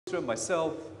Borgstrom,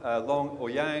 myself, Long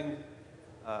Oyang,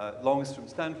 Long is from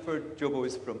Stanford, Jobo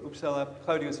is from Uppsala,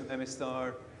 Claudio is from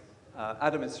MSR,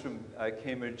 Adam is from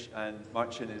Cambridge, and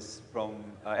Marcin is from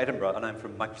Edinburgh, and I'm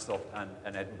from Microsoft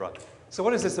and Edinburgh. So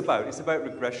what is this about? It's about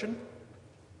regression.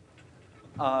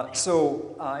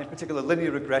 In particular,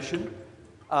 linear regression.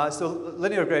 So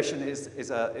linear regression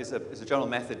is a general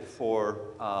method for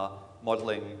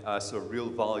modeling sort of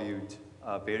real-valued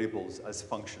variables as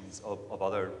functions of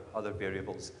other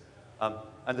variables.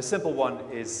 And the simple one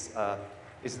is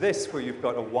this, where you've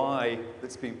got a y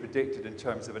that's being predicted in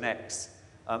terms of an x.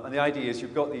 And the idea is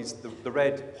you've got the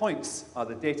red points are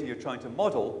the data you're trying to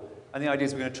model, and the idea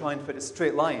is we're going to try and fit a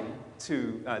straight line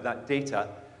to that data.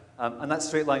 And that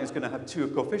straight line is going to have two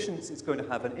coefficients. It's going to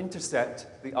have an intercept,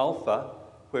 the alpha,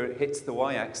 where it hits the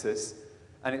y-axis,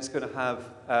 and it's going to have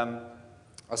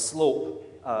a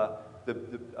slope,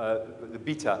 the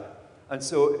beta. And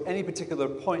so any particular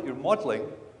point you're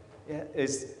modeling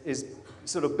is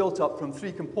sort of built up from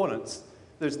three components.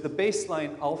 There's the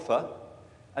baseline alpha,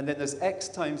 and then there's x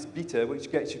times beta,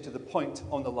 which gets you to the point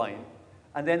on the line.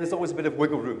 And then there's always a bit of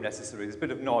wiggle room necessary. There's a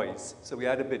bit of noise. So we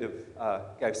add a bit of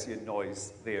Gaussian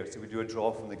noise there. So we do a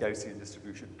draw from the Gaussian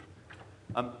distribution.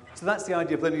 So that's the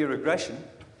idea of linear regression.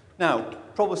 Now,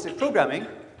 probabilistic programming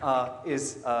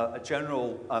is a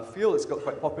general field. It's got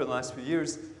quite popular in the last few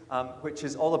years, which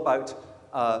is all about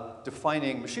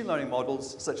defining machine learning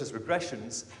models, such as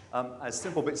regressions, as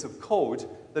simple bits of code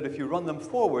that if you run them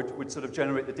forward would sort of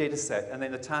generate the data set. And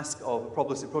then the task of a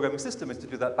probabilistic programming system is to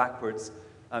do that backwards,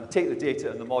 take the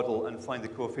data and the model and find the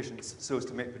coefficients so as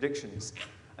to make predictions.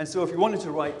 And so if you wanted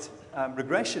to write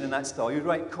regression in that style, you'd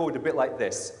write code a bit like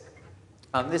this.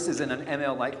 This is in an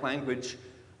ML-like language,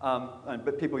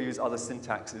 but people use other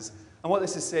syntaxes. And what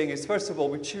this is saying is, first of all,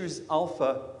 we choose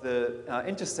alpha, the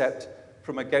intercept,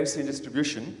 from a Gaussian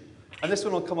distribution. And this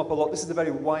one will come up a lot. This is a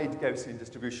very wide Gaussian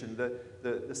distribution.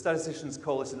 The statisticians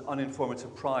call this an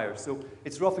uninformative prior. So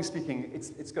it's roughly speaking,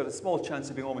 it's got a small chance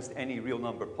of being almost any real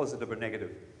number, positive or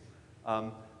negative.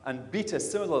 And beta,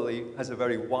 similarly, has a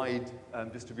very wide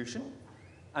distribution.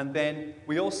 And then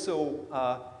we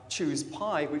also choose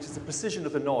pi, which is the precision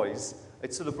of the noise.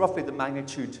 It's sort of roughly the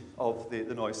magnitude of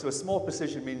the noise. So a small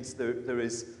precision means there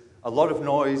is a lot of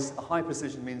noise. A high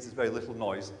precision means there's very little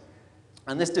noise.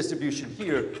 And this distribution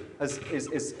here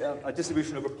is a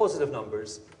distribution over positive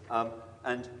numbers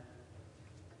and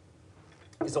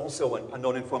is also a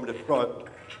non-informative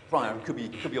prior. It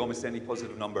could be almost any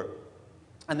positive number.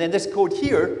 And then this code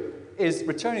here is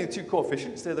returning the two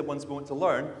coefficients. They're the ones we want to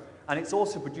learn. And it's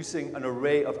also producing an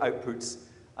array of outputs.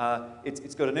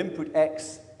 It's got an input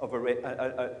x of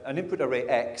an input array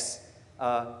x,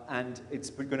 and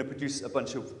it's going to produce a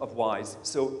bunch of y's.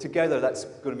 So together, that's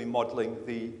going to be modeling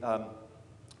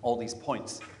all these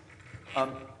points.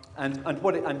 And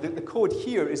the code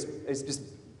here is just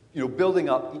building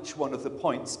up each one of the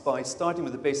points by starting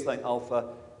with the baseline alpha,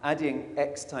 adding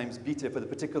x times beta for the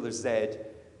particular z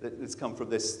that's come from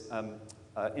this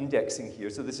indexing here.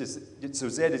 So z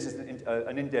is just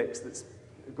an index that's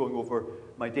going over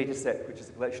my data set, which is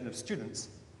a collection of students.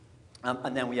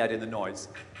 And then we add in the noise.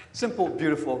 Simple,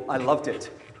 beautiful, I loved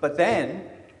it. But then,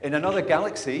 in another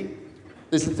galaxy,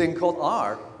 there's a thing called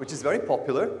R, which is very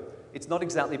popular. It's not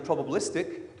exactly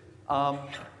probabilistic,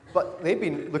 but they've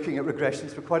been looking at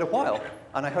regressions for quite a while.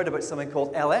 And I heard about something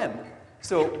called LM.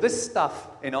 So this stuff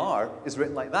in R is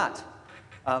written like that.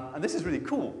 And this is really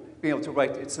cool, being able to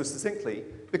write it so succinctly,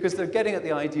 because they're getting at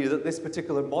the idea that this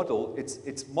particular model,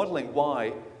 it's modeling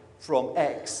Y from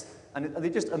X, and they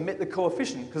just omit the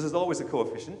coefficient, because there's always a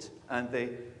coefficient, and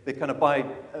they kind of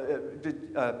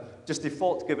just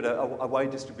default give it a Y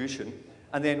distribution,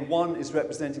 and then 1 is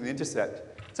representing the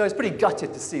intercept. So I was pretty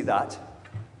gutted to see that,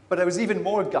 but I was even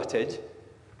more gutted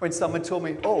when someone told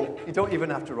me, oh, you don't even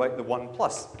have to write the 1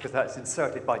 plus, because that's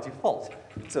inserted by default.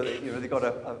 So they got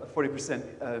a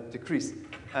 40% decrease.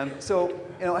 So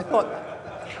I thought,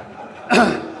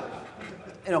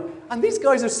 and these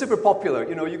guys are super popular.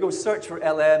 You go search for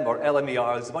LM or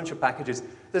LMER, there's a bunch of packages.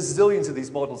 There's zillions of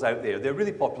these models out there. They're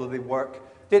really popular, they work.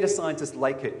 Data scientists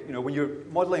like it. When you're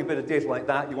modeling a bit of data like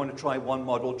that, you want to try one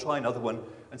model, try another one.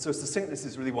 And so succinctness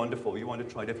is really wonderful. You want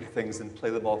to try different things and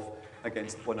play them off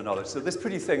against one another. So this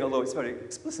pretty thing, although it's very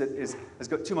explicit, has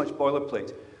got too much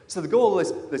boilerplate. So the goal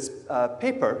of this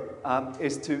paper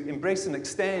is to embrace and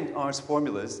extend R's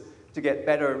formulas to get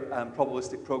better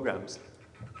probabilistic programs.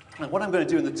 And what I'm going to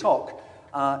do in the talk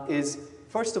is,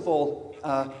 first of all,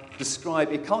 describe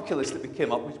a calculus that we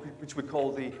came up with, which we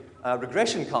call the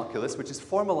regression calculus, which is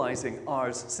formalizing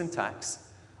R's syntax.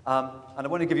 And I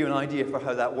want to give you an idea for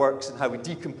how that works and how we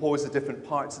decompose the different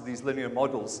parts of these linear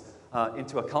models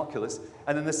into a calculus.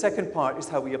 And then the second part is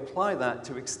how we apply that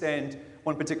to extend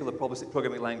one particular probabilistic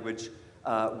programming language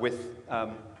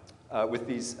with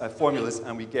these formulas,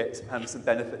 and we get some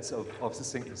benefits of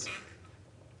succinctness.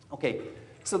 Okay,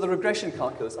 so the regression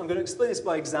calculus. I'm going to explain this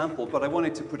by example, but I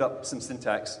wanted to put up some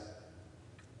syntax.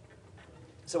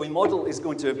 So a model is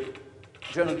going to,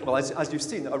 well, as you've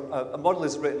seen, a model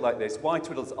is written like this. Y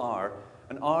twiddles R,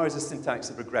 and R is a syntax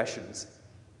of regressions.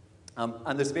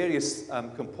 And there's various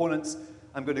components.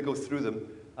 I'm going to go through them.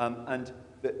 And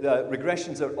the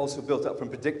regressions are also built up from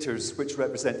predictors, which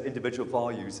represent individual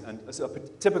values. And so a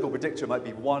typical predictor might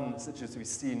be 1, such as we've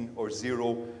seen, or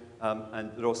 0,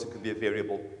 and there also could be a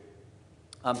variable.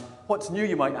 What's new,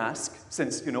 you might ask,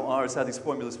 since R has had these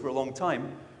formulas for a long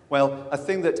time? Well, a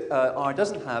thing that R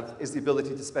doesn't have is the ability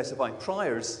to specify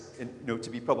priors to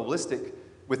be probabilistic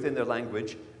within their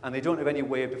language, and they don't have any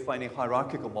way of defining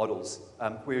hierarchical models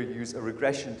where you use a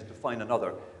regression to define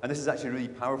another. And this is actually really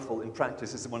powerful in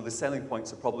practice. This is one of the selling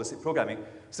points of probabilistic programming.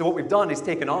 So what we've done is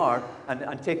taken R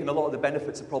and taken a lot of the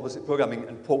benefits of probabilistic programming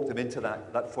and poked them into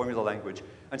that formula language.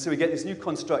 And so we get this new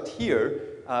construct here,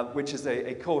 which is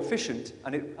a coefficient,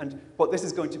 and what this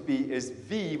is going to be is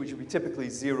V, which would be typically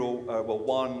 0,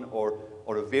 1,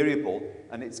 or a variable,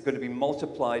 and it's going to be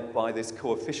multiplied by this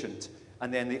coefficient.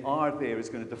 And then the R there is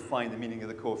going to define the meaning of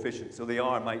the coefficient. So the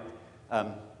R might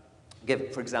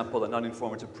give, for example, an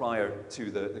uninformative prior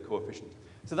to the coefficient.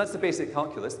 So that's the basic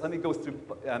calculus. Let me go through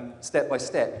step by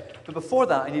step. But before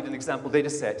that, I need an example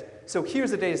data set. So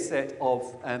here's a data set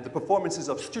of the performances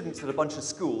of students at a bunch of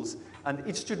schools. And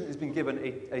each student has been given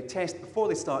a test before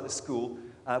they start the school,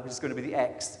 which is going to be the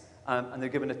X. And they're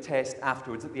given a test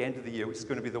afterwards at the end of the year, which is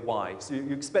going to be the Y. So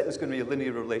you expect there's going to be a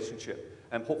linear relationship,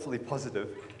 hopefully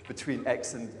positive, between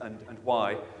X and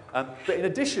Y. But in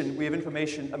addition, we have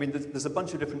information. I mean, there's a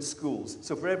bunch of different schools.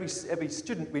 So for every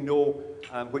student, we know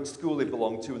which school they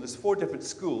belong to, and there's 4 different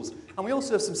schools. And we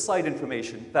also have some side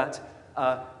information that,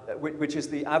 which is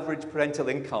the average parental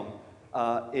income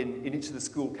in each of the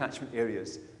school catchment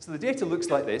areas. So the data looks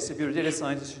like this. If you're a data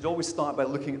scientist, you should always start by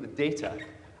looking at the data.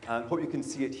 I hope you can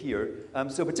see it here.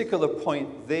 So a particular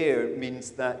point there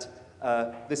means that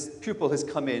this pupil has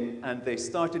come in and they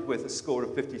started with a score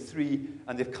of 53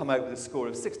 and they've come out with a score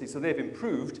of 60. So they've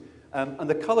improved. And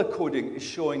the color coding is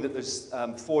showing that there's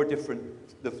 4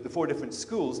 different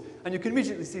schools. And you can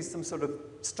immediately see some sort of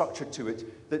structure to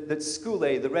it. That school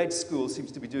A, the red school,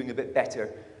 seems to be doing a bit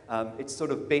better. Its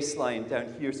sort of baseline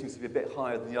down here seems to be a bit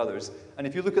higher than the others. And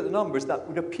if you look at the numbers, that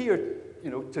would appear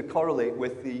to correlate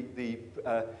with the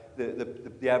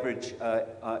average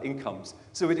incomes.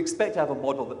 So we'd expect to have a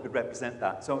model that could represent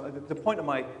that. So the point of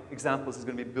my examples is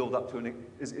going to be build up to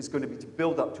to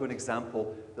build up to an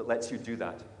example that lets you do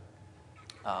that.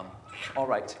 All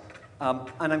right.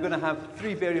 And I'm going to have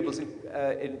 3 variables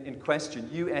in question,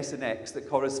 U, S, and X, that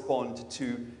correspond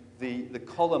to the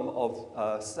column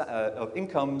of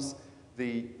incomes,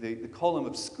 the column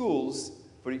of schools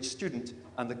for each student,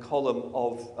 and the column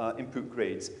of input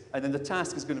grades. And then the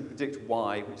task is going to predict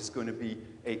Y, which is going to be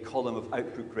a column of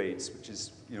output grades, which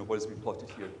is what has been plotted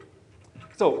here.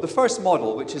 So the first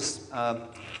model, which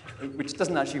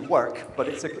doesn't actually work, but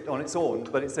it's on its own,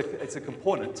 but it's a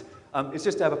component, is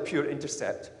just to have a pure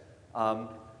intercept.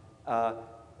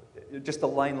 Just a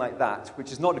line like that,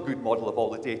 which is not a good model of all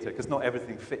the data, because not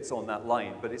everything fits on that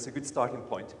line, but it's a good starting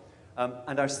point.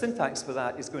 And our syntax for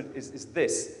that is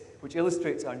this, which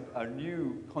illustrates our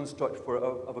new construct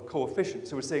of a coefficient.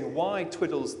 So we're saying Y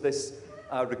twiddles this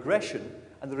regression,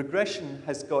 and the regression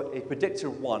has got a predictor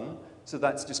 1, so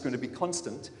that's just going to be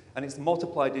constant, and it's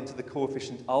multiplied into the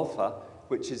coefficient alpha,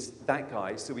 which is that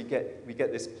guy, so we get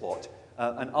this plot.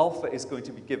 And alpha is going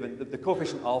to be given, the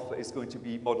coefficient alpha is going to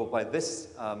be modeled by this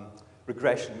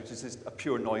regression, which is just a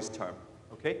pure noise term,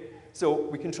 okay? So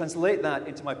we can translate that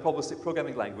into my probabilistic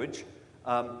programming language,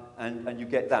 and you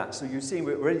get that. So you're seeing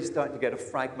we're already starting to get a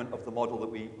fragment of the model that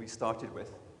we started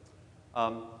with.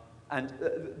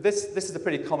 This is a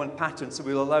pretty common pattern, so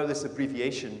we'll allow this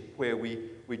abbreviation where we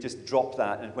just drop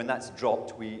that, and when that's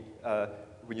dropped, when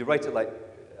you write it like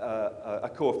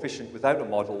a coefficient without a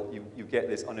model, you get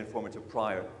this uninformative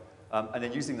prior. And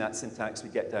then using that syntax, we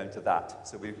get down to that.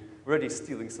 So we're already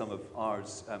stealing some of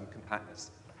R's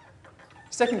compactness.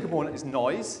 Second component is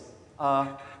noise.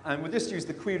 And we'll just use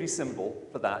the query symbol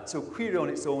for that. So query on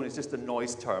its own is just a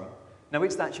noise term. Now,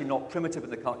 it's actually not primitive in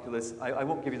the calculus. I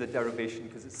won't give you the derivation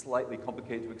because it's slightly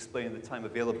complicated to explain in the time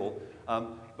available.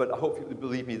 But I hope you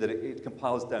believe me that it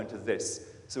compiles down to this.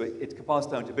 So it compiles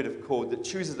down to a bit of code that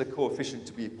chooses the coefficient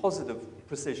to be positive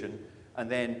precision and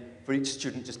then for each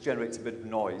student just generates a bit of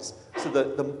noise. So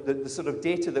the sort of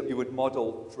data that we would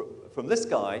model from this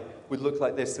guy would look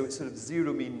like this. So it's sort of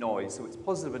zero mean noise. So it's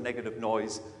positive and negative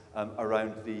noise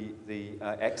around the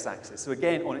x-axis. So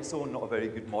again, on its own, not a very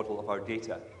good model of our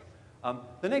data.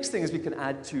 The next thing is we can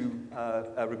add two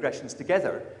regressions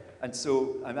together. And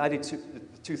so I'm adding the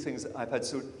two things that I've had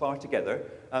so far together,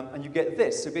 and you get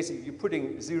this. So basically, you're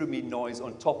putting zero mean noise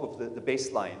on top of the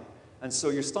baseline, and so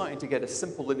you're starting to get a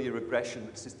simple linear regression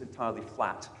that's just entirely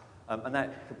flat. And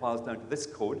that compiles down to this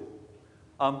code.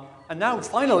 And now,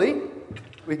 finally,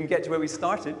 we can get to where we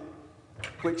started,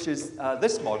 which is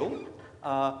this model,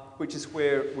 which is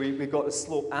where we got a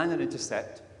slope and an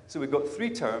intercept. So we've got three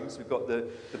terms. We've got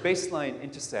the baseline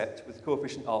intercept with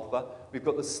coefficient alpha. We've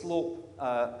got the slope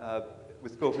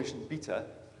with coefficient beta.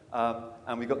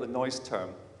 And we've got the noise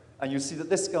term. And you see that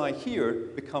this guy here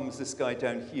becomes this guy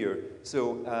down here.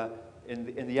 So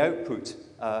in the output,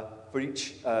 for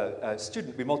each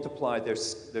student, we multiply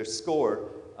their score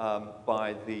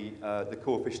by the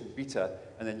coefficient beta,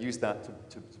 and then use that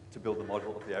to build the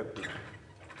model of the output.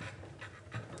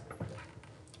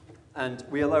 And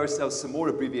we allow ourselves some more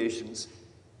abbreviations.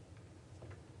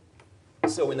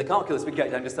 So in the calculus, we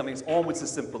get down to something that's almost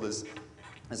as simple as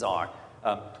R.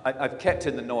 I've kept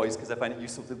in the noise because I find it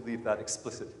useful to leave that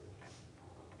explicit.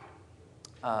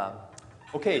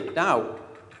 Okay, now,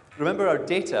 remember our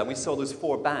data, and we saw those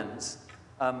 4 bands.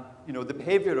 You know, the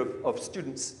behavior of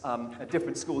students at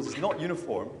different schools is not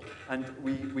uniform, and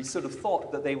we sort of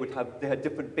thought that they had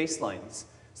different baselines.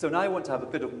 So now I want to have a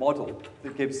bit of model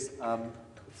that gives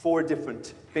 4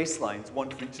 different baselines, one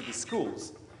for each of the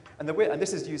schools. And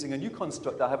this is using a new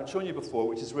construct that I haven't shown you before,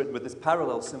 which is written with this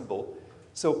parallel symbol.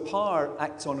 So par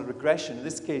acts on a regression, in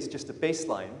this case just a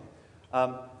baseline,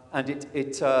 and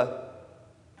it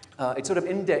sort of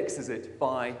indexes it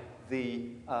by the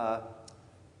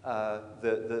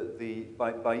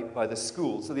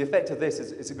school. So the effect of this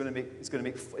is it's going to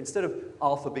make instead of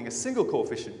alpha being a single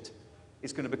coefficient,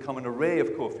 it's going to become an array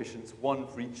of coefficients, one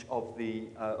for each of the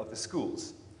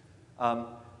schools.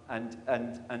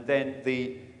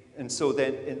 So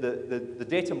then in the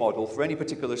data model for any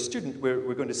particular student,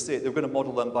 we're going to say they're going to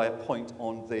model them by a point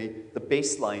on the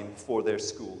baseline for their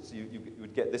school. So you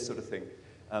would get this sort of thing.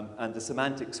 And the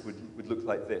semantics would look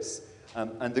like this.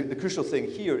 And the crucial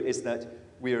thing here is that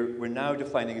we're now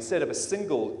defining, instead of a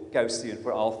single Gaussian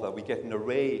for alpha, we get an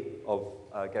array of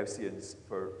Gaussians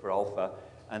for alpha.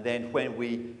 And then when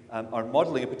we are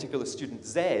modeling a particular student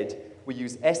Z, we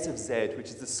use S of Z, which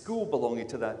is the school belonging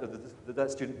to that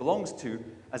student belongs to,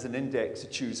 as an index to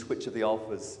choose which of the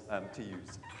alphas to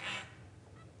use.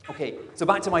 Okay, so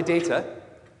back to my data.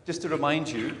 Just to remind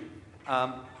you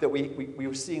that we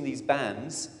were seeing these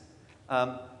bands,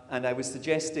 and I was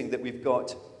suggesting that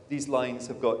these lines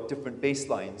have got different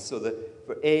baselines, so that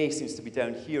for A seems to be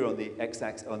down here on the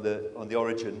x-axis, on the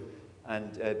origin,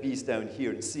 and B is down here,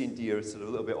 and C and D are sort of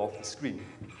a little bit off the screen.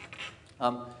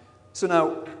 So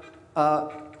now,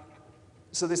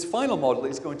 so this final model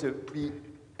is going to be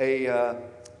a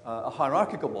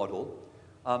hierarchical model,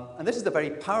 and this is a very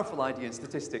powerful idea in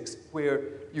statistics where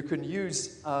you can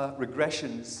use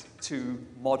regressions to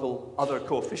model other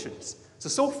coefficients.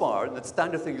 So far, the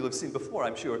standard thing you'll have seen before,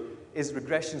 I'm sure, is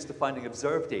regressions to finding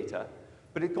observed data,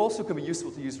 but it also can be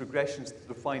useful to use regressions to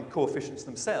define coefficients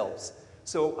themselves.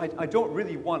 So I don't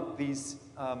really want these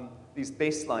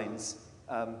baselines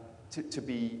to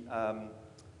be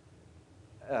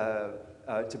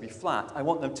flat. I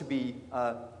want them to be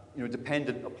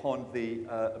dependent upon the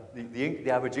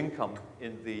average income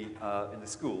in the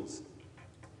schools.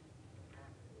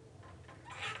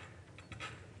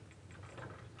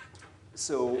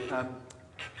 So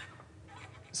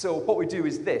what we do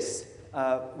is this: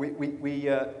 we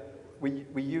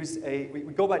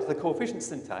go back to the coefficient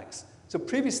syntax. So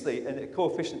previously, in a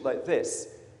coefficient like this,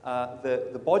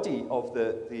 the body of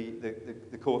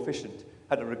the coefficient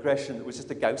had a regression that was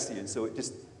just a Gaussian, so it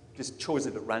just chose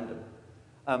it at random.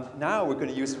 Now we're going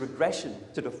to use regression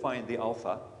to define the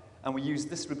alpha, and we use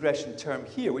this regression term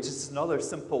here, which is another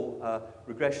simple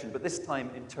regression, but this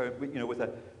time in term, with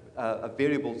a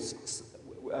variable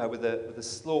with a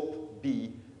slope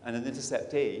b and an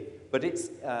intercept a, but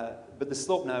the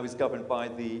slope now is governed by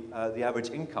the average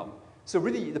income. So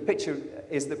really, the picture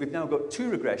is that we've now got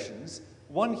 2 regressions.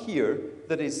 One here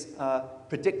that is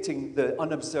predicting the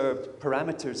unobserved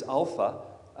parameters alpha,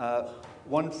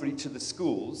 one for each of the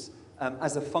schools,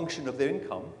 as a function of their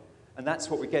income. And that's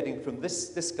what we're getting from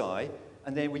this guy.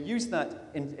 And then we use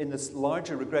that in this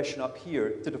larger regression up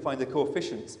here to define the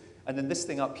coefficients. And then this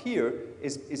thing up here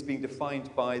is being defined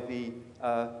by this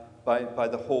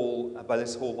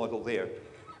whole model there.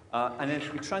 And then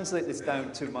if we translate this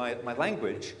down to my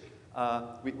language,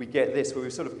 we get this, where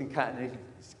we've sort of concatenated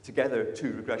together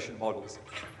two regression models.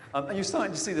 And you're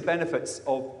starting to see the benefits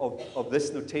of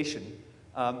this notation,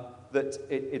 that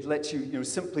it lets you,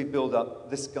 simply build up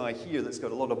this guy here that's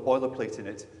got a lot of boilerplate in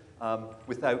it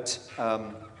without,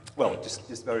 well,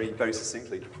 just very, very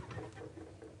succinctly.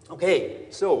 Okay,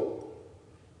 so,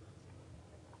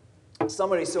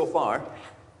 summary so far.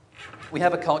 We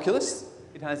have a calculus.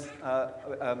 It has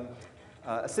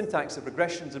a syntax of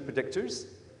regressions and predictors,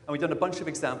 and we've done a bunch of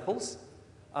examples.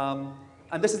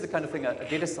 And this is the kind of thing a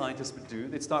data scientist would do.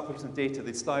 They'd start with some data.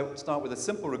 They'd start with a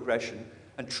simple regression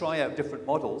and try out different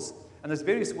models. And there's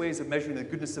various ways of measuring the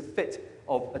goodness of fit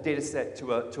of a data set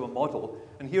to a model.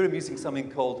 And here I'm using something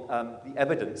called the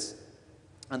evidence.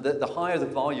 And the higher the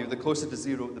value, the closer to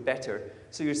 0, the better.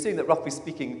 So you're seeing that, roughly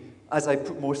speaking, as I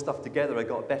put more stuff together, I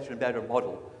got a better and better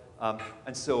model.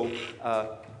 And so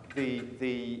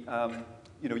you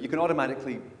can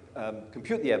automatically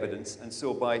compute the evidence. And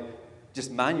so by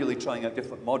just manually trying out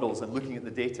different models and looking at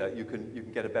the data, you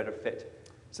can get a better fit.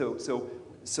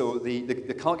 So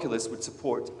the calculus would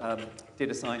support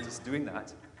data scientists doing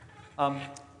that.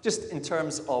 Just in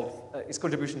terms of its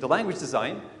contribution to language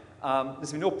design,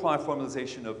 there's been no prior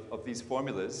formalization of these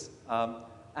formulas.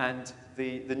 And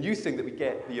the new thing that we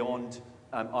get beyond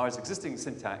R's existing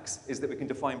syntax is that we can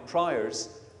define priors,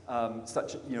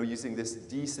 using this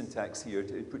D syntax here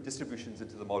to put distributions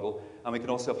into the model, and we can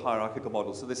also have hierarchical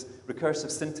models. So this recursive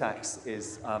syntax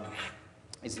is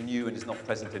new and is not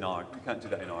present in R. You can't do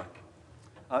that in R.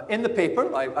 In the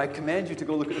paper, I commend you to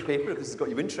go look at the paper if this has got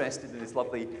you interested in this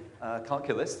lovely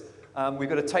calculus. We've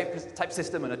got a type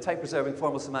system and a type-preserving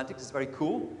formal semantics. It's very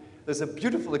cool. There's a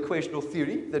beautiful equational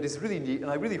theory that is really neat, and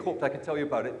I really hoped I could tell you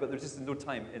about it, but there's just no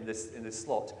time in this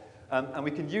slot. And we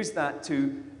can use that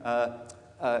to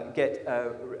get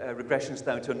regressions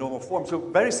down to a normal form. So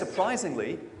very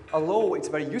surprisingly, although it's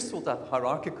very useful to have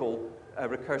hierarchical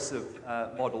recursive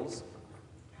models,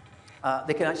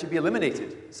 they can actually be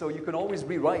eliminated. So you can always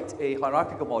rewrite a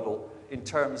hierarchical model in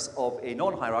terms of a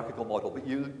non-hierarchical model, but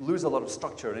you lose a lot of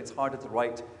structure, and it's harder to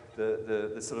write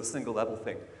the sort of single level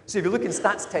thing. So if you look in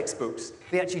stats textbooks,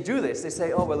 they actually do this. They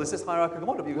say, oh, well, there's this hierarchical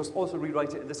model, but you can also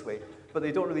rewrite it in this way. But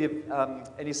they don't really have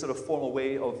any sort of formal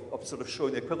way of sort of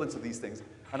showing the equivalence of these things.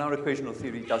 And our equational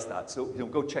theory does that. So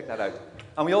go check that out.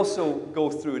 And we also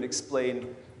go through and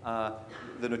explain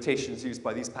the notations used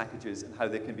by these packages and how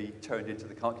they can be turned into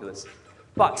the calculus.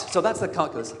 So that's the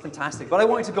calculus, fantastic. But I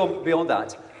wanted to go beyond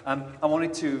that. I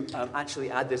wanted to actually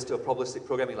add this to a probabilistic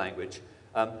programming language.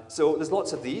 So there's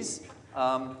lots of these.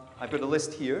 I've got a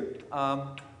list here.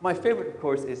 My favorite, of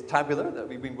course, is Tabular, that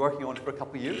we've been working on for a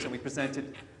couple of years, and we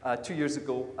presented 2 years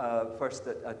ago first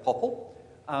at Popple.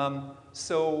 As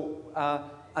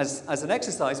an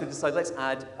exercise, we decided let's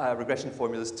add regression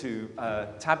formulas to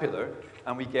Tabular,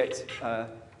 and we get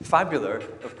Fabular,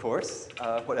 of course.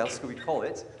 What else could we call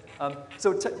it? But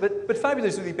Fabular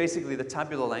is really basically the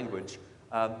tabular language,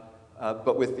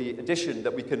 but with the addition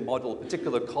that we can model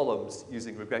particular columns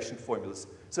using regression formulas.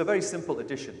 So a very simple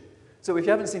addition. So if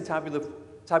you haven't seen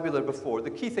Tabular before,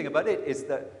 the key thing about it is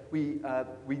that we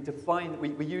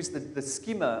use the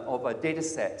schema of a data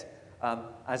set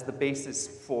as the basis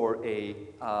for the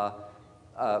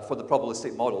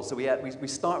probabilistic model. So we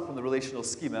start from the relational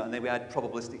schema, and then we add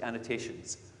probabilistic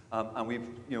annotations. And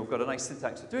we've got a nice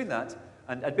syntax for doing that.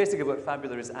 And basically what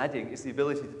Fabular is adding is the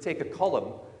ability to take a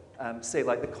column, say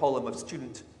like the column of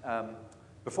student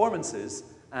performances,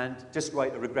 and just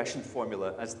write a regression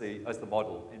formula as the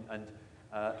model.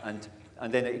 And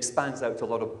then it expands out to a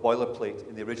lot of boilerplate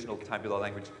in the original tabular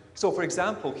language. So for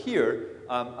example, here,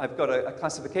 I've got a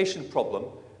classification problem.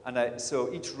 And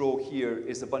so each row here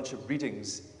is a bunch of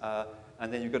readings.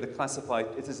 And then you've got to classify,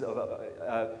 and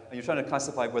you're trying to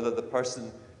classify whether the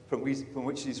person from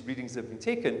which these readings have been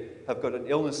taken have got an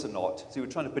illness or not. So you're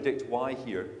trying to predict why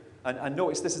here. And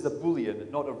notice this is a Boolean,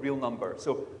 not a real number.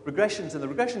 So regressions in the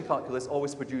regression calculus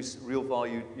always produce real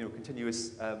value,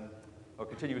 continuous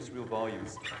real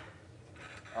values.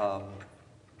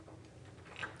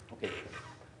 Okay.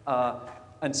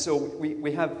 And so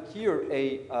we have here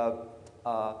a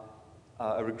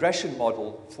regression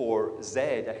model for Z,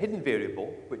 a hidden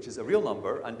variable, which is a real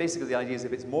number. And basically the idea is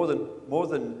if it's more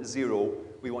than 0,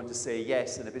 we want to say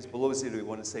yes, and if it's below 0, we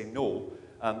want to say no.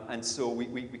 And so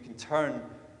we can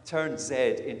turn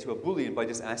Z into a Boolean by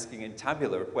just asking in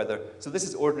tabular whether, so this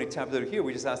is ordinary tabular here,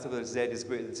 we just asked whether Z is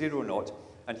greater than 0 or not,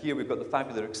 and here we've got the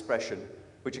Fabular expression,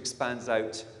 which expands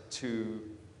out to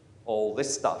all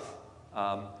this stuff.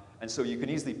 And so you can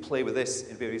easily play with this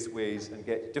in various ways and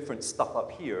get different stuff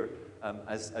up here,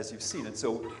 as you've seen. And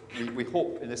so we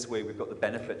hope in this way we've got the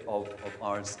benefit of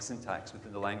R's syntax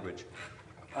within the language.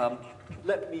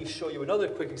 Let me show you another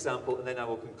quick example, and then I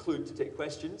will conclude to take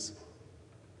questions.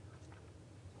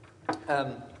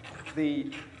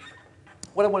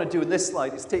 What I want to do in this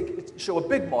slide is show a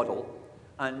big model,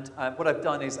 and what I've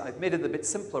done is I've made it a bit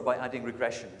simpler by adding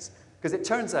regressions. Because it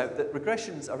turns out that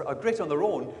regressions are great on their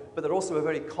own, but they're also a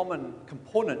very common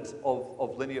component of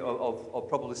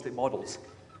probabilistic models.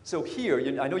 So here,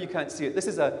 I know you can't see it, this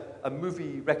is a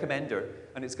movie recommender,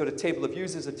 and it's got a table of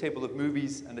users, a table of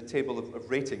movies, and a table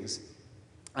of ratings.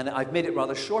 And I've made it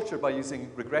rather shorter by using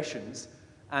regressions.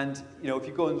 And if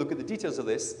you go and look at the details of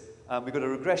this, we've got a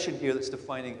regression here that's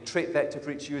defining a trait vector for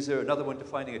each user, another one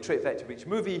defining a trait vector for each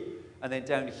movie, and then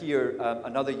down here,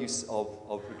 another use of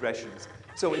regressions.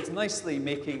 So it's nicely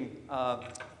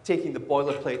taking the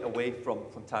boilerplate away from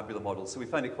tabular models. So we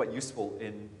find it quite useful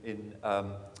in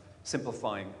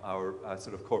simplifying our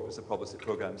sort of corpus of probabilistic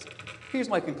programs. Here's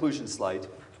my conclusion slide.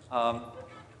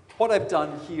 What I've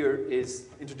done here is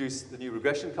introduce the new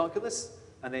regression calculus.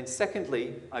 And then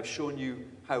secondly, I've shown you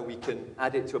how we can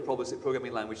add it to a probabilistic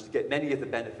programming language to get many of the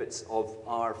benefits of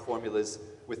R formulas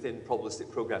within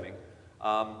probabilistic programming.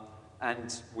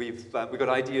 And we've got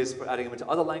ideas for adding them into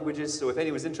other languages. So if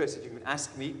anyone's interested, you can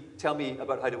ask me, tell me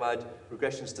about how to add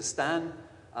regressions to Stan.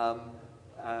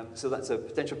 So that's a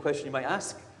potential question you might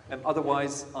ask.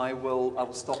 Otherwise, I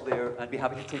will stop there and be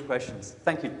happy to take questions.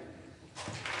 Thank you.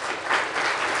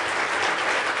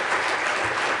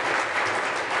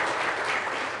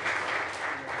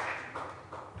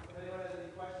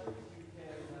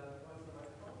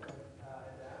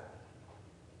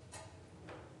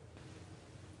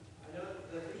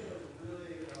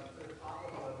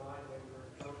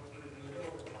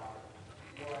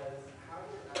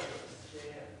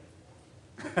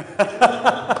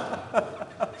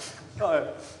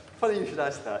 Funny you should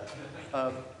ask that.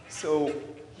 So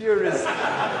here is...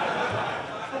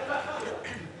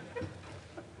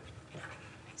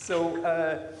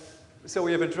 So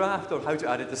we have a draft of how to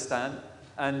add it to Stan,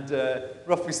 and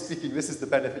roughly speaking, this is the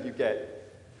benefit you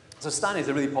get. So Stan is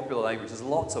a really popular language. There's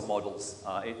lots of models.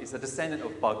 It's a descendant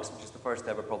of Bugs, which is the first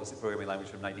ever probabilistic programming language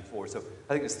from '94. So I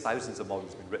think there's thousands of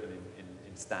models been written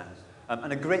in Stan.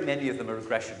 And a great many of them are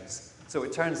regressions. So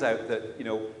it turns out that,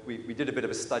 we did a bit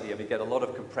of a study and we get a lot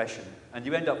of compression. And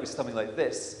you end up with something like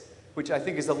this, which I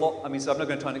think is a lot, so I'm not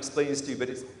going to try and explain this to you, but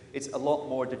it's a lot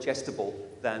more digestible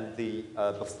than the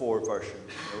before version.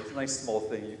 It's a nice small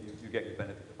thing, you get the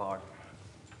benefit of R.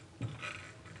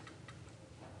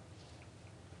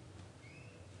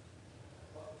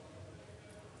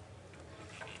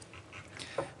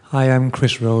 Hi, I'm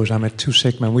Chris Rose. I'm at 2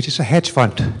 Sigma, which is a hedge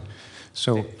fund.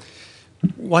 So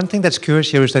one thing that's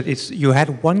curious here is that you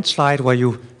had one slide where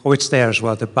it's there as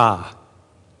well, the bar.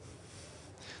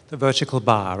 The vertical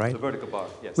bar, right? The vertical bar,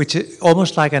 yes. Which is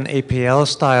almost like an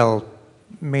APL-style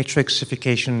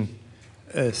matrixification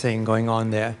thing going on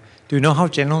there. Do you know how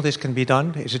general this can be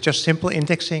done? Is it just simple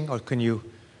indexing, or can you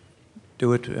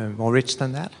do it more rich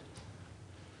than that?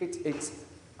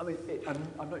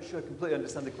 I'm not sure I completely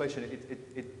understand the question.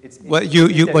 What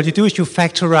you do is you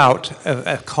factor out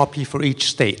a copy for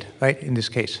each state, right? In this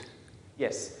case.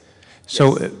 Yes.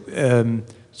 So,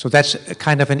 so that's a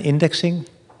kind of an indexing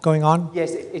going on.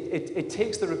 Yes. It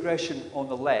takes the regression on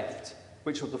the left,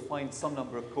 which will define some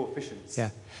number of coefficients.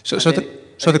 Yeah. So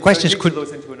the question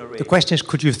is,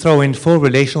 could you throw in full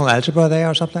relational algebra there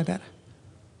or something like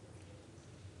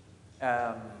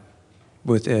that?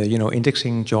 With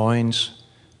indexing joins.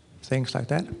 Things like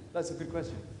that? That's a good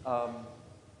question.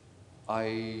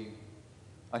 I'd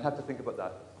have to think about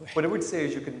that. What I would say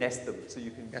is you can nest them. So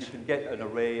you can get an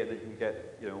array, and then you can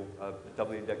get a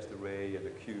doubly indexed array and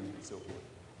a cube and so forth.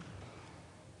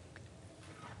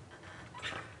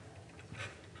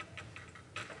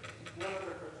 One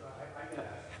other question I can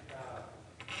ask.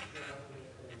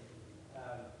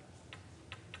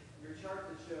 Your chart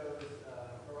that shows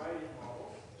a variety of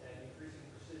models and increasing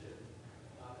precision,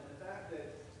 and the fact that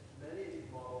many of these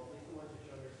models, at least the ones you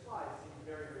show on your slides, seem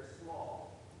very, very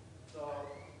small. So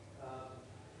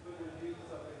could we use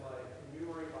something like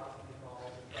enumerate lots of these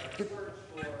models and try to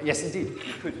search for... Yes, indeed,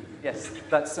 you could. Yes,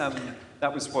 that's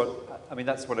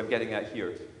what I'm getting at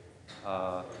here.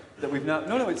 That we've now...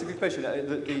 No, it's a good question.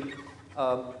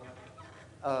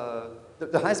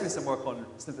 There has been some work on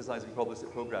synthesizing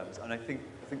probabilistic programs, and I think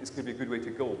this could be a good way to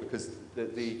go, because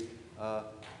the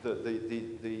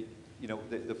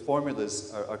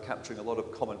formulas are capturing a lot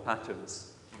of common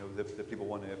patterns, that people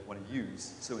want to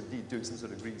use. So indeed, doing some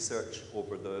sort of research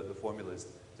over the formulas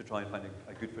to try and find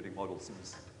a good fitting model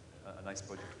seems a nice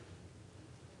project.